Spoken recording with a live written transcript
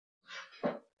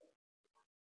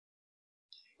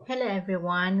Hello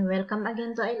everyone! Welcome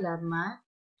again to iLabMath.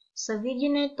 Sa video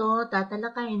na ito,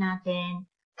 tatalakayin natin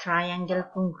triangle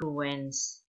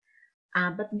congruence.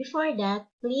 But before that,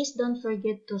 please don't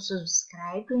forget to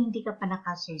subscribe kung hindi ka pa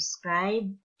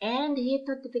nakasubscribe and hit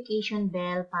notification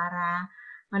bell para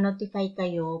ma-notify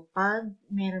kayo pag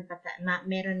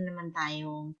meron naman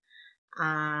tayong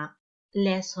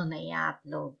lesson na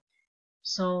i-upload.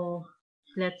 So,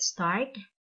 let's start.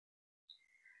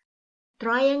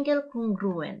 Triangle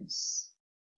congruence.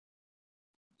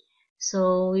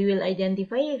 So we will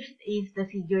identify if the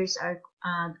figures are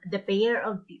the pair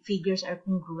of figures are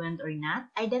congruent or not.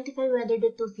 Identify whether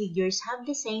the two figures have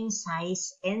the same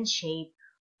size and shape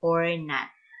or not.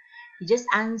 You just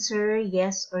answer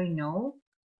yes or no.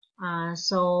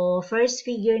 So first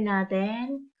figure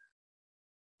natin,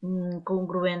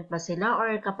 congruent ba sila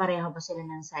or kapareho ba sila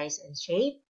ng size and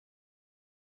shape?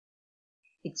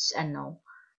 It's a no.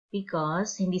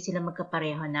 Because hindi sila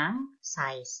magkapareho ng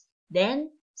size.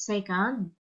 Then,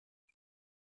 second,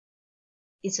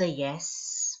 it's a yes.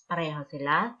 Pareho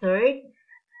sila. Third,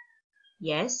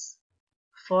 yes.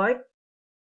 Fourth,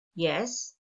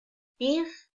 yes. If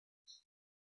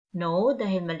no,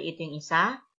 dahil maliit yung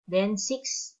isa, then 6,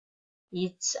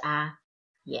 it's a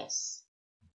yes.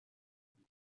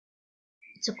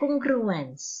 So,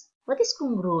 congruence. What is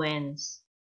congruence?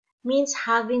 Means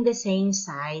having the same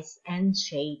size and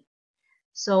shape.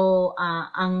 So,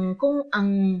 ang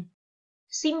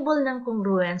symbol ng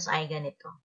congruence ay ganito.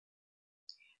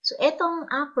 So, etong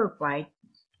upper part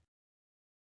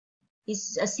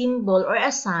is a symbol or a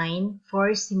sign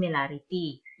for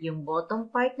similarity. Yung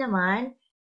bottom part naman,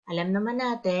 alam naman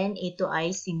natin, ito ay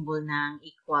symbol ng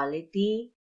equality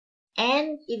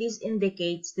and it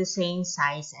indicates the same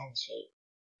size and shape.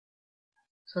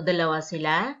 So, dalawa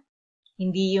sila.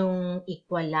 Hindi yung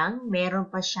equal lang, meron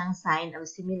pa siyang sign of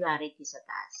similarity sa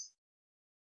taas.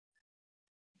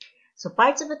 So,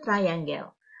 parts of a triangle.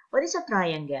 What is a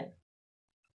triangle?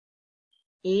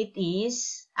 It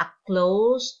is a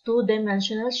closed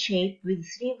two-dimensional shape with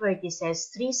 3 vertices,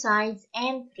 3 sides,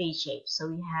 and 3 shapes. So,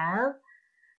 we have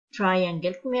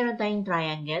triangle. Kung meron tayong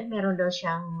triangle, meron daw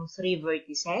siyang 3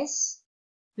 vertices,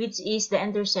 which is the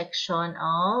intersection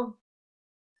of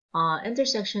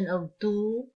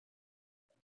 2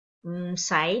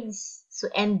 sides. So,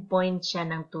 end point siya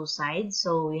ng 2 sides.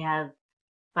 So, we have,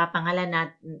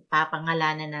 papangalanan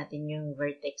natin yung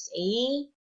vertex A,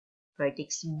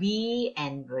 vertex B,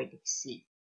 and vertex C.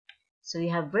 So, we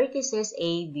have vertices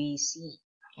A, B, C.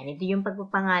 And ito yung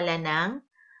pagpapangalan ng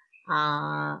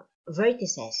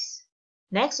vertices.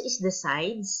 Next is the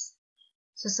sides.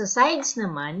 So, sa sides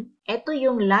naman, ito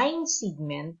yung line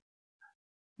segment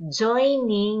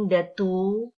joining the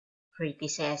 2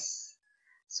 vertices.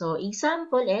 So,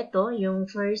 example, ito, yung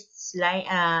first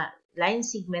line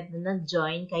segment na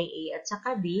nag-join kay A at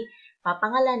saka B,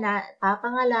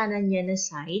 papangalanan niya na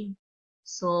side.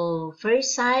 So,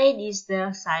 first side is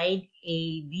the side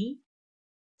AB.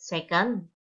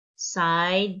 Second,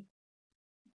 side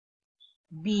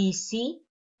BC.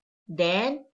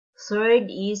 Then,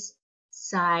 third is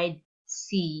side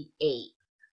CA.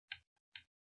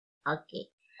 Okay.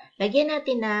 Lagyan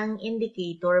natin ng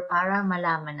indicator para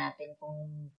malaman natin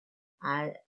kung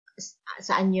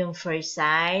saan yung first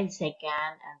side,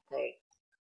 second, and third.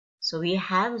 So, we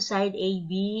have side AB,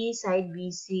 side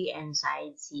BC, and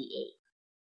side CA.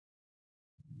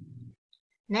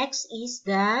 Next is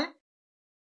the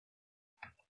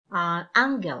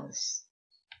angles.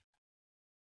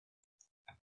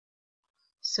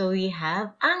 So, we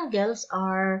have angles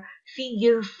are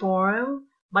figure formed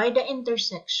by the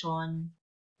intersection.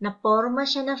 Naporma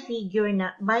siya na figure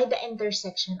na by the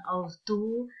intersection of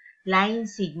 2 line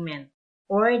segment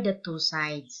or the 2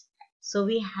 sides. So,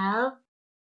 we have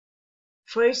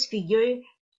first figure,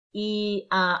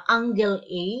 angle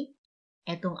A.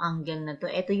 Etong angle na to.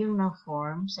 Ito yung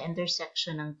na-form sa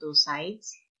intersection ng 2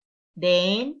 sides.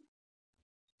 Then,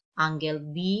 angle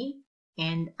B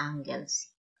and angle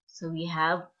C. So, we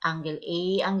have angle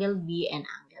A, angle B, and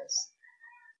angle C.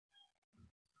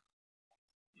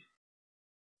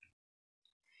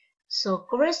 So,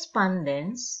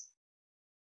 correspondence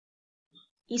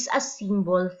is a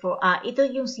symbol for, ito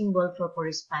yung symbol for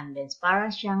correspondence. Para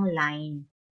siyang line,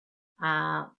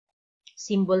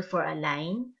 symbol for a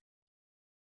line.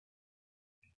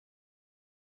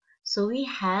 So, we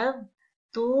have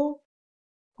 2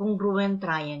 congruent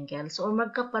triangles or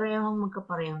magkaparehong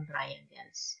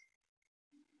triangles.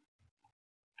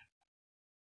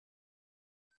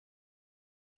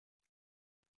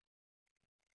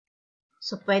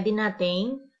 So, pwede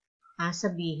nating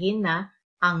sabihin na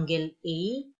angle A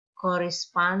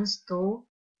corresponds to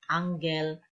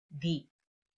angle B.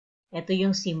 Ito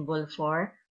yung symbol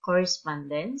for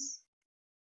correspondence.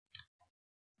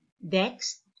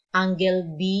 Next,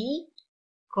 angle B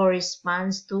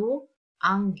corresponds to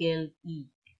angle E.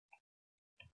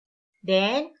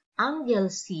 Then, angle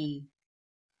C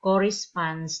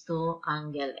corresponds to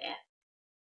angle F.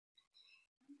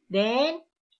 Then,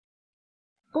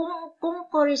 kung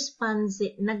nag-correspond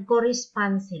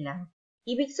sila,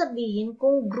 ibig sabihin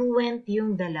congruent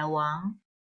yung dalawang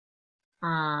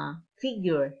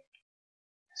figure.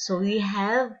 So, we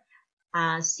have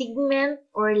segment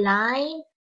or line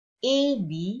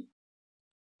AB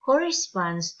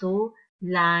corresponds to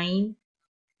line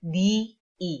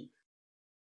DE.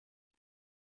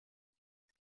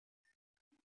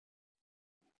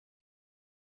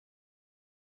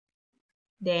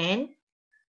 Then,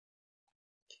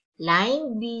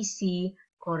 line BC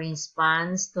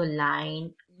corresponds to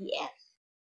line EF.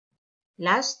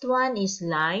 Last one is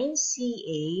line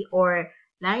CA or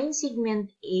line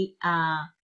segment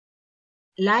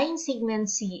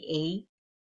CA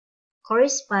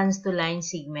corresponds to line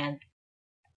segment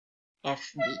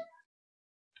FB.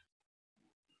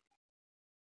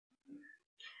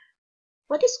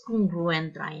 What is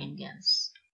congruent triangles?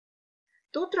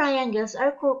 Two triangles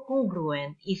are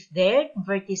congruent if their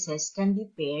vertices can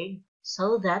be paired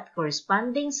so that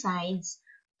corresponding sides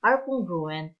are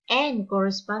congruent and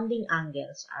corresponding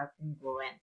angles are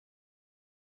congruent.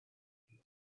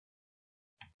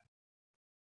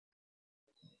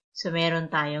 So, meron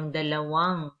tayong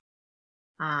dalawang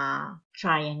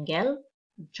triangle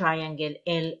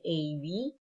LAB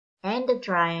and the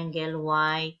triangle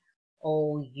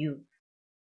YOU.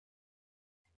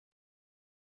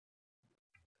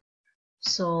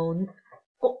 So,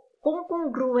 kung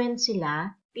congruent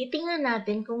sila, titingnan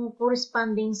natin kung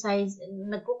corresponding sides,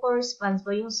 nagko-correspond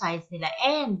ba yung sides nila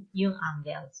and yung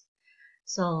angles.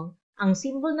 So, ang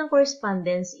symbol ng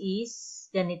correspondence is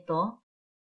ganito.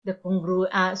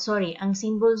 Ang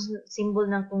symbol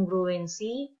ng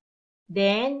congruency,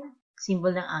 then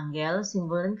symbol ng angle,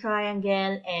 symbol ng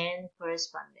triangle, and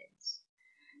correspondence.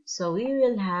 So, we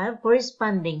will have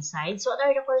corresponding sides. What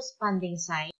are the corresponding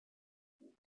sides?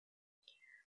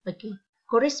 Okay,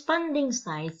 corresponding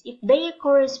sides, if they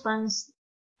correspond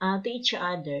to each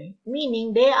other,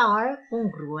 meaning they are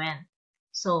congruent.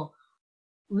 So,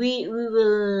 we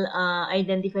will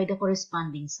identify the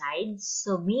corresponding sides,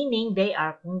 so meaning they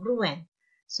are congruent.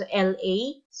 So,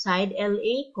 side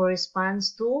LA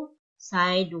corresponds to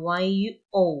side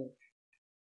YO.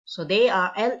 So,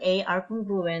 LA are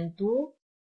congruent to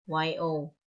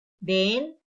YO.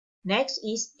 Then, next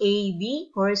is AB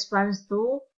corresponds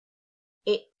to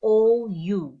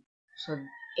OU. So,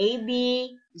 AB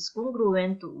is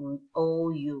congruent to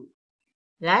OU.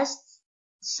 Last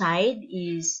side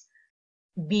is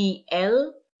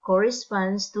BL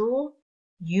corresponds to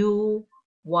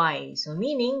UY. So,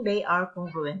 meaning they are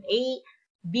congruent.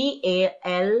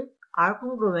 BAL are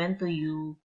congruent to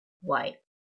UY.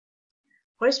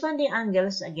 Corresponding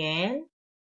angles again.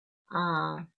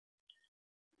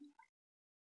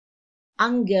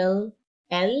 Angle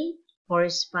L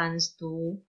corresponds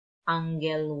to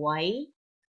angle Y.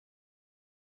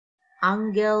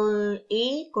 Angle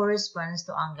A corresponds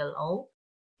to angle O.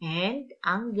 And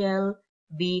angle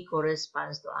B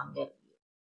corresponds to angle E.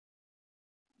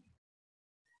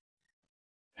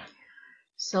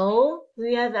 So,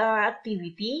 we have our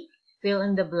activity. Fill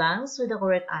in the blanks with the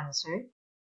correct answer.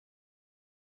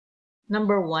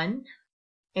 Number 1,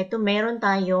 ito meron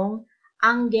tayong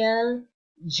angle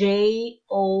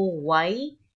JOY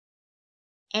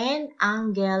and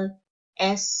angle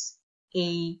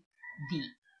SAD.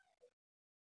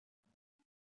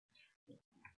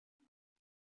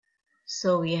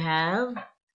 So we have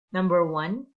number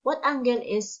 1, what angle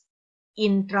is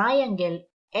in triangle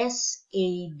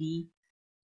SAD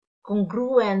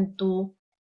congruent to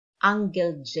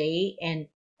angle J and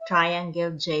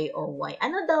triangle JOY?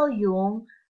 Ano daw yung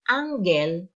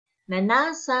angle na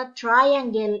nasa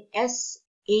triangle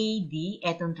SAD,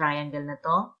 etong triangle na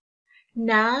to,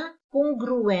 na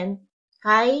congruent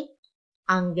kay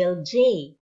angle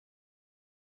J?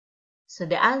 So,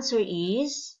 the answer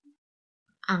is,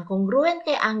 ang congruent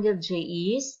kay angle J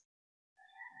is,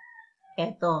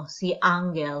 eto, si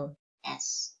angle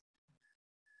S.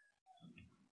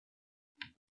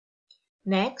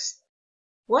 Next,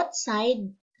 what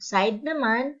side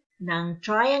naman ng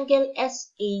triangle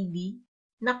SAD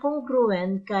na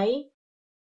congruent kay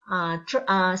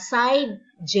side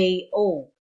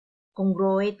JO?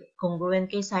 Congruent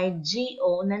kay side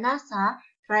GO na nasa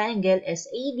triangle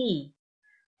SAD.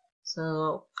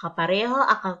 So, kapareho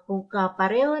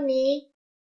ni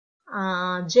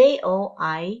JO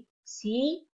ay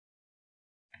si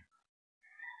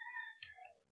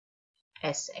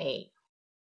SA.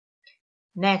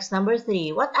 Next, number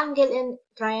 3. What angle in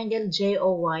triangle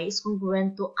JOY is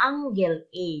congruent to angle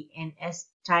A in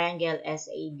triangle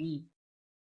SAB?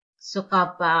 So,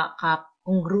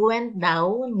 congruent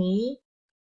daw ni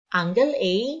angle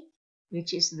A,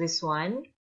 which is this one,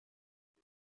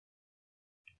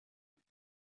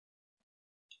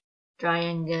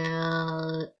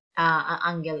 triangle,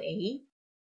 angle A.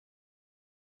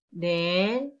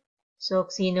 Then, so,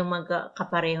 sino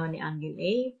magkapareho ni angle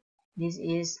A? This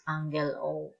is angle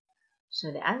O.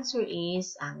 So, the answer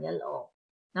is angle O.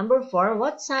 Number 4,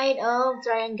 what side of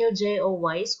triangle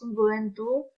JOY is congruent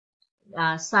to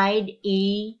side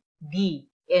AD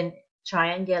in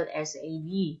triangle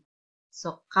SAB?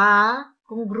 So,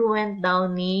 congruent daw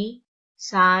ni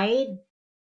side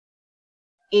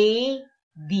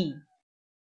AB.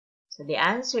 So, the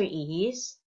answer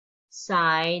is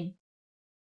side.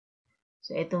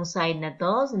 So, itong side na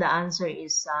to, so the answer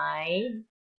is side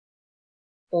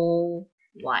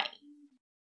OY.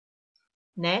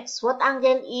 Next, what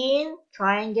angle in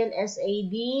triangle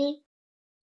SAB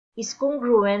is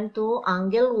congruent to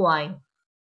angle Y?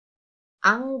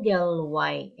 Angle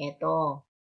Y. Ito.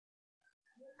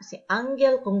 Kasi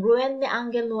congruent ni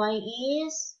angle Y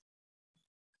is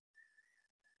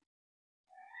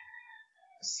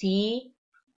C,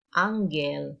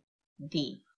 angle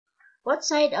D. What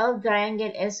side of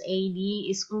triangle SAD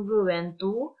is congruent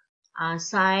to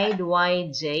side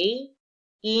YJ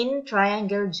in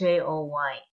triangle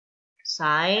JOY?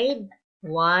 Side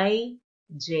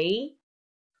YJ.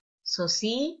 So,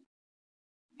 C,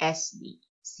 SD.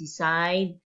 C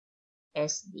side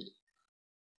SD.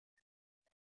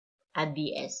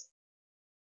 DS.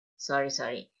 Sorry.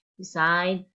 C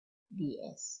side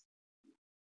DS.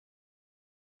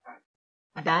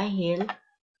 Dahil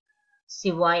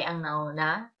si Y ang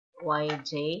nauna,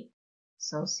 YJ,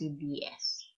 so si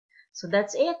DS. So,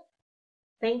 that's it.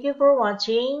 Thank you for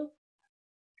watching.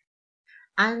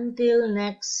 Until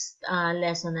next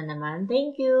lesson na naman.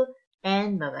 Thank you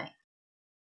and bye-bye.